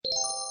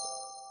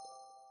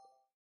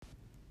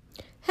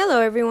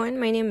Hello, everyone.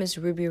 My name is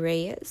Ruby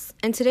Reyes,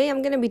 and today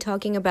I'm going to be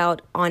talking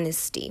about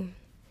honesty.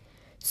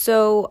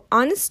 So,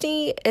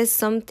 honesty is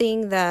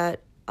something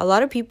that a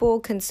lot of people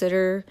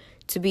consider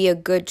to be a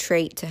good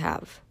trait to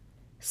have,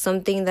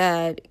 something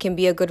that can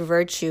be a good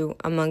virtue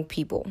among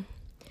people.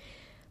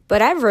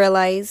 But I've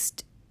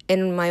realized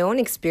in my own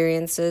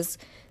experiences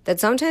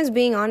that sometimes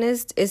being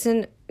honest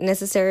isn't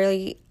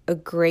necessarily a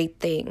great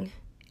thing.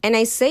 And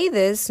I say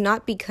this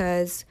not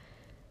because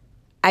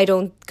I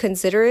don't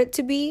consider it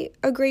to be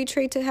a great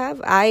trait to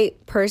have. I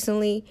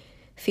personally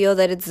feel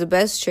that it's the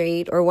best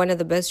trait, or one of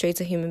the best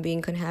traits a human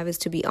being can have, is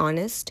to be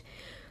honest.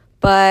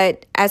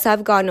 But as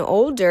I've gotten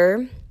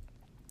older,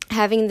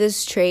 having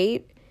this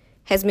trait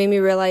has made me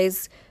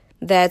realize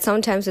that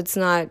sometimes it's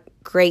not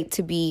great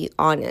to be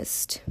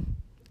honest.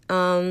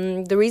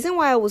 The reason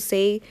why I will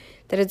say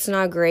that it's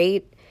not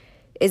great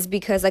is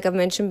because, like I've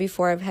mentioned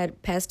before, I've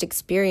had past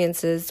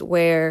experiences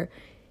where,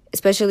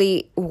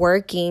 especially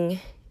working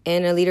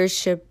in a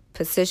leadership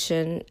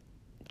position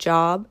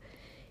job,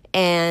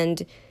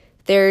 and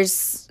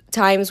there's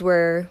times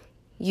where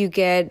you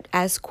get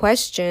asked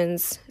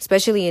questions,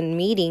 especially in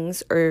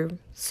meetings or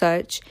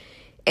such,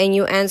 and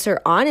you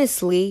answer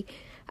honestly.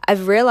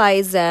 I've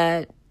realized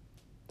that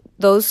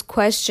those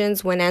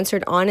questions, when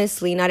answered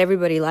honestly, not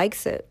everybody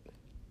likes it.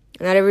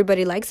 Not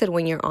everybody likes it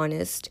when you're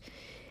honest.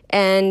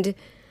 And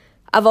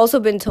I've also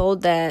been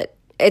told that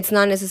it's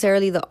not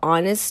necessarily the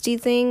honesty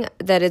thing,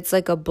 that it's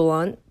like a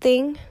blunt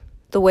thing,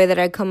 the way that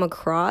I come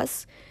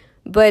across.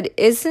 But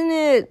doesn't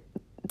it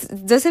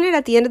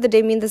at the end of the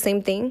day mean the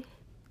same thing?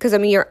 Because I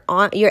mean, you're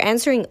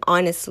answering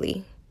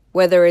honestly,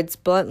 whether it's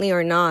bluntly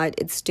or not,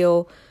 it's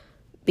still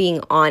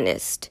being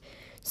honest.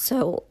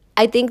 So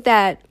I think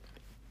that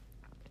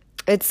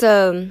it's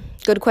a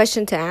good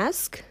question to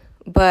ask,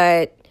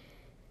 but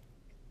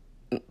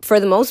for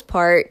the most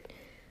part,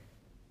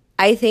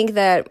 I think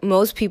that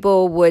most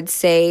people would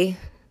say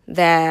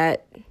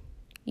that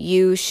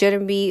you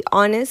shouldn't be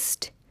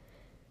honest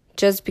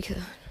just because.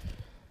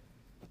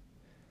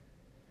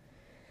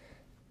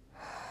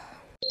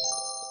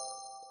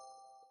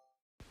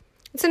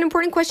 It's an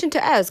important question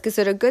to ask. Is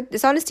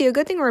honesty a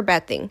good thing or a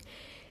bad thing?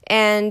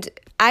 And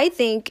I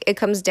think it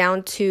comes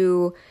down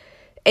to,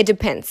 it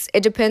depends.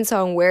 It depends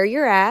on where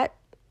you're at,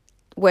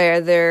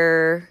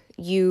 whether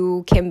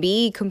you can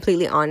be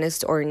completely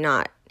honest or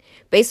not.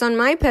 Based on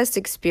my past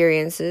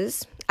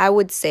experiences, I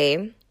would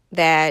say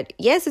that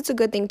yes, it's a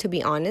good thing to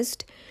be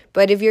honest,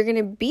 but if you're going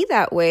to be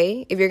that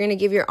way, if you're going to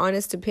give your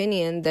honest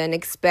opinion, then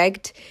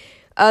expect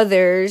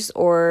others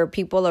or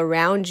people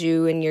around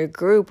you in your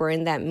group or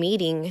in that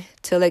meeting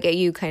to look at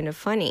you kind of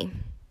funny.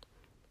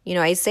 You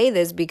know, I say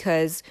this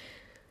because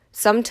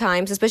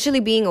sometimes,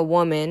 especially being a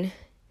woman,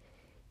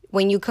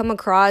 when you come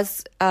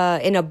across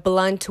in a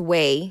blunt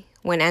way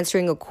when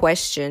answering a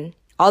question,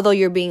 although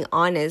you're being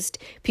honest,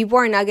 people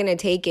are not going to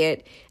take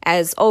it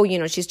as, oh,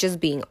 she's just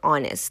being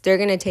honest. They're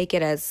going to take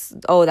it as,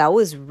 oh, that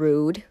was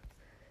rude.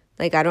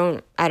 Like, I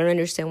don't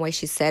understand why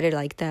she said it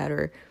like that,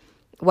 or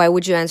why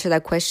would you answer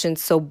that question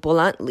so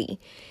bluntly?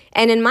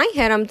 And in my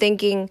head, I'm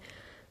thinking,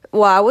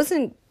 well, I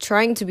wasn't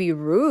trying to be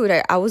rude.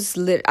 I was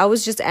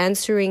just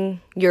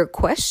answering your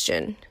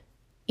question,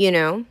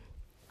 And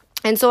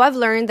so I've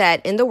learned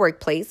that in the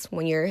workplace,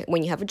 when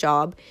you have a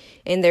job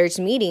and there's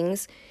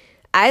meetings,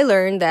 I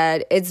learned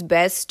that it's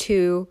best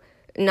to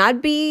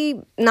not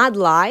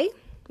lie,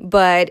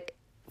 but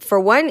for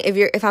one,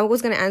 if I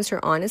was going to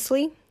answer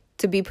honestly,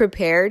 to be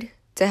prepared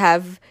to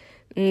have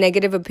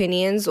negative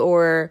opinions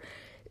or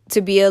to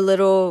be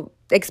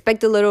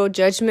expect a little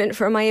judgment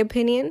for my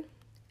opinion,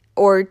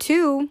 or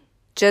two,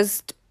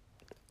 just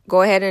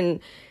go ahead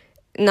and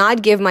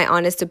not give my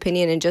honest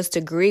opinion and just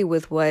agree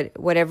with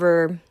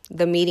whatever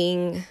the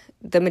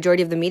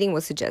majority of the meeting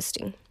was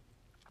suggesting.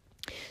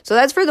 So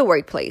that's for the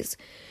workplace.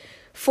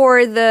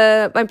 For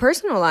my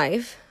personal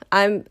life,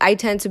 I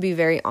tend to be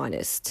very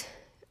honest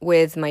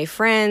with my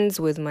friends,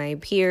 with my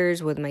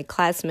peers, with my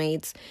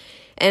classmates.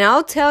 And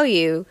I'll tell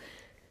you,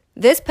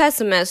 this past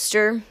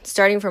semester,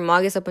 starting from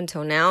August up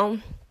until now,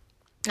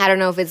 I don't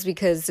know if it's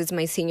because it's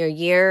my senior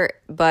year,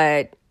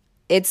 but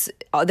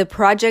the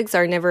projects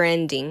are never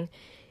ending,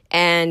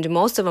 and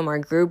most of them are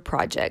group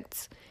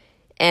projects.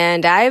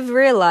 And I've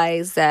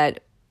realized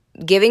that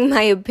giving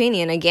my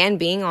opinion, again,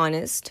 being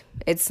honest,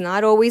 it's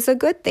not always a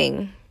good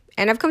thing.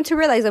 And I've come to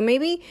realize that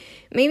maybe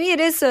it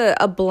is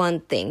a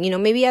blunt thing.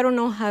 Maybe I don't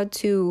know how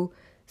to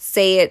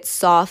say it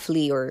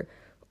softly or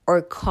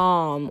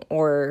calm,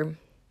 or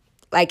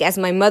like as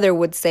my mother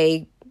would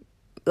say,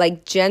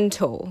 like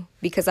gentle,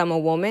 because I'm a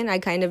woman. I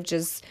kind of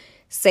just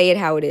say it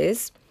how it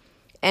is.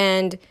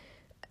 And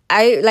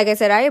like I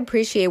said, I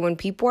appreciate when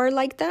people are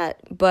like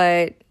that,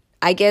 but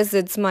I guess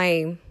it's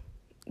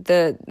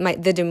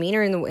the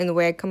demeanor in the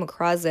way I come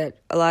across that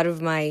a lot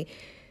of my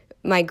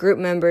group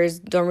members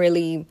don't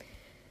really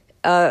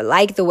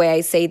like the way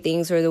I say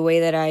things or the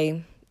way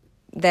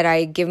that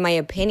I give my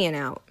opinion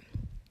out.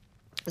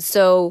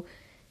 So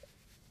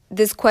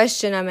this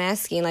question I'm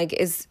asking, like,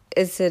 is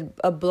it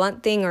a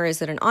blunt thing or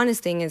is it an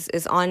honest thing?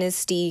 Is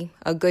honesty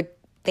a good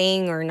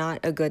thing or not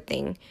a good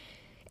thing?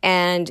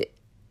 And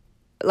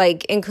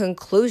like in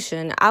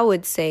conclusion, I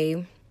would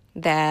say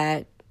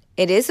that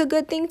it is a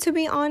good thing to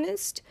be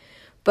honest,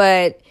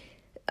 but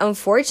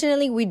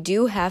unfortunately we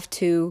do have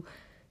to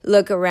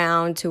look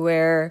around to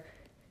where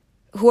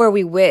who are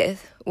we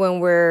with when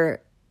we're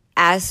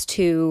asked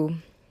to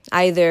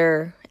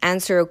either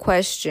answer a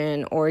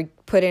question or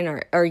put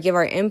in or give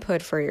our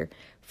input for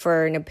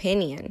an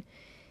opinion.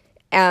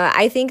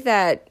 I think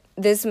that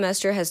this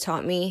semester has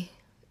taught me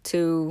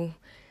to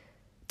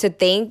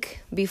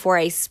think before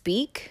I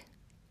speak,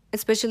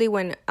 especially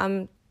when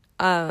I'm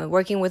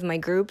working with my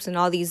groups and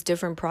all these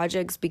different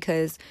projects,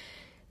 because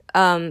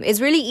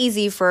it's really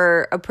easy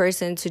for a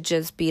person to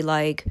just be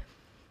like,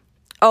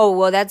 oh,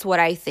 well, that's what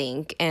I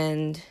think,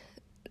 and,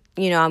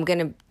 I'm going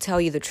to tell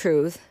you the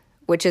truth,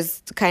 which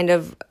is kind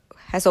of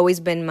has always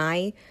been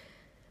my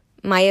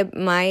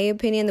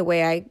opinion, the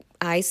way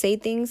I say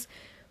things.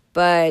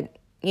 But,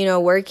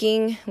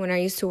 working, when I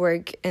used to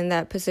work in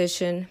that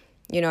position,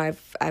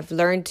 I've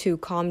learned to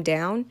calm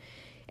down.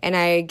 And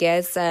I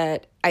guess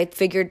that I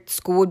figured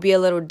school would be a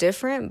little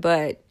different,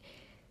 but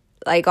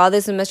like all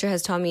this semester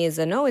has taught me is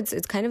that no, it's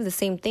kind of the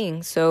same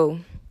thing. So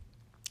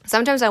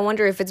sometimes I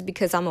wonder if it's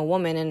because I'm a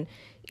woman and,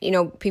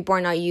 people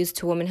are not used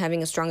to women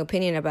having a strong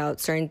opinion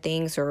about certain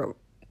things or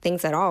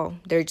things at all.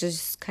 They're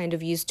just kind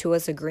of used to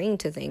us agreeing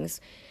to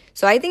things.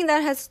 So I think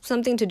that has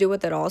something to do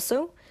with it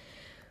also.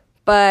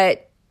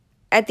 But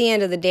at the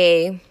end of the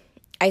day,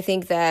 I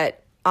think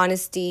that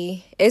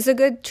honesty is a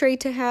good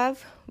trait to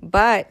have.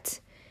 But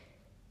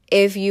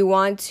if you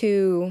want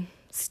to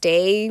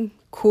stay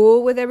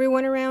cool with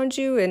everyone around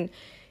you, and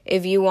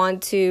if you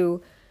want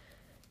to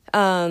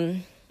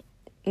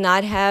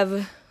not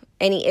have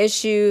any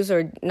issues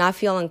or not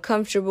feel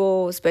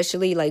uncomfortable,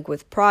 especially like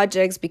with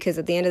projects, because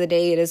at the end of the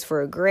day it is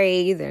for a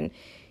grade, then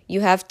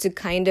you have to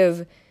kind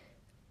of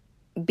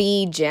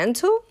be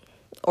gentle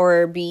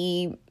or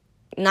be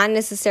not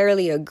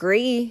necessarily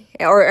agree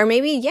or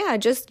maybe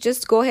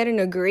just go ahead and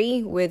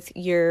agree with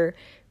your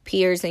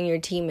peers and your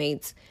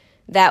teammates.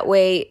 That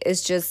way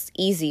it's just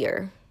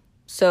easier.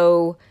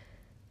 So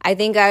I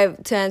think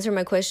to answer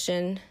my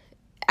question,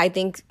 I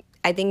think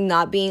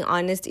not being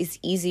honest is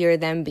easier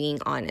than being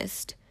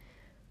honest.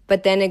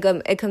 But then it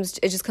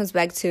just comes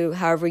back to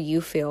however you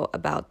feel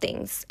about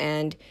things.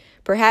 And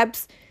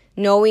perhaps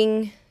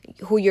knowing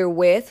who you're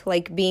with,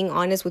 like being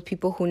honest with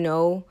people who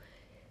know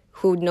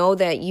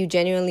that you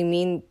genuinely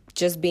mean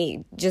just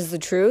the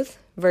truth,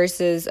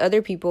 versus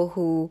other people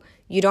who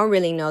you don't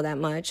really know that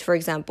much. For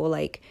example,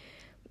 like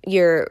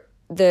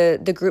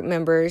the group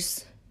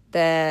members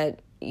that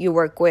you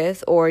work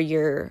with or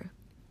your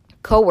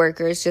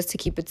coworkers, just to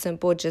keep it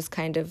simple, just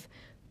kind of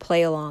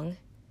play along.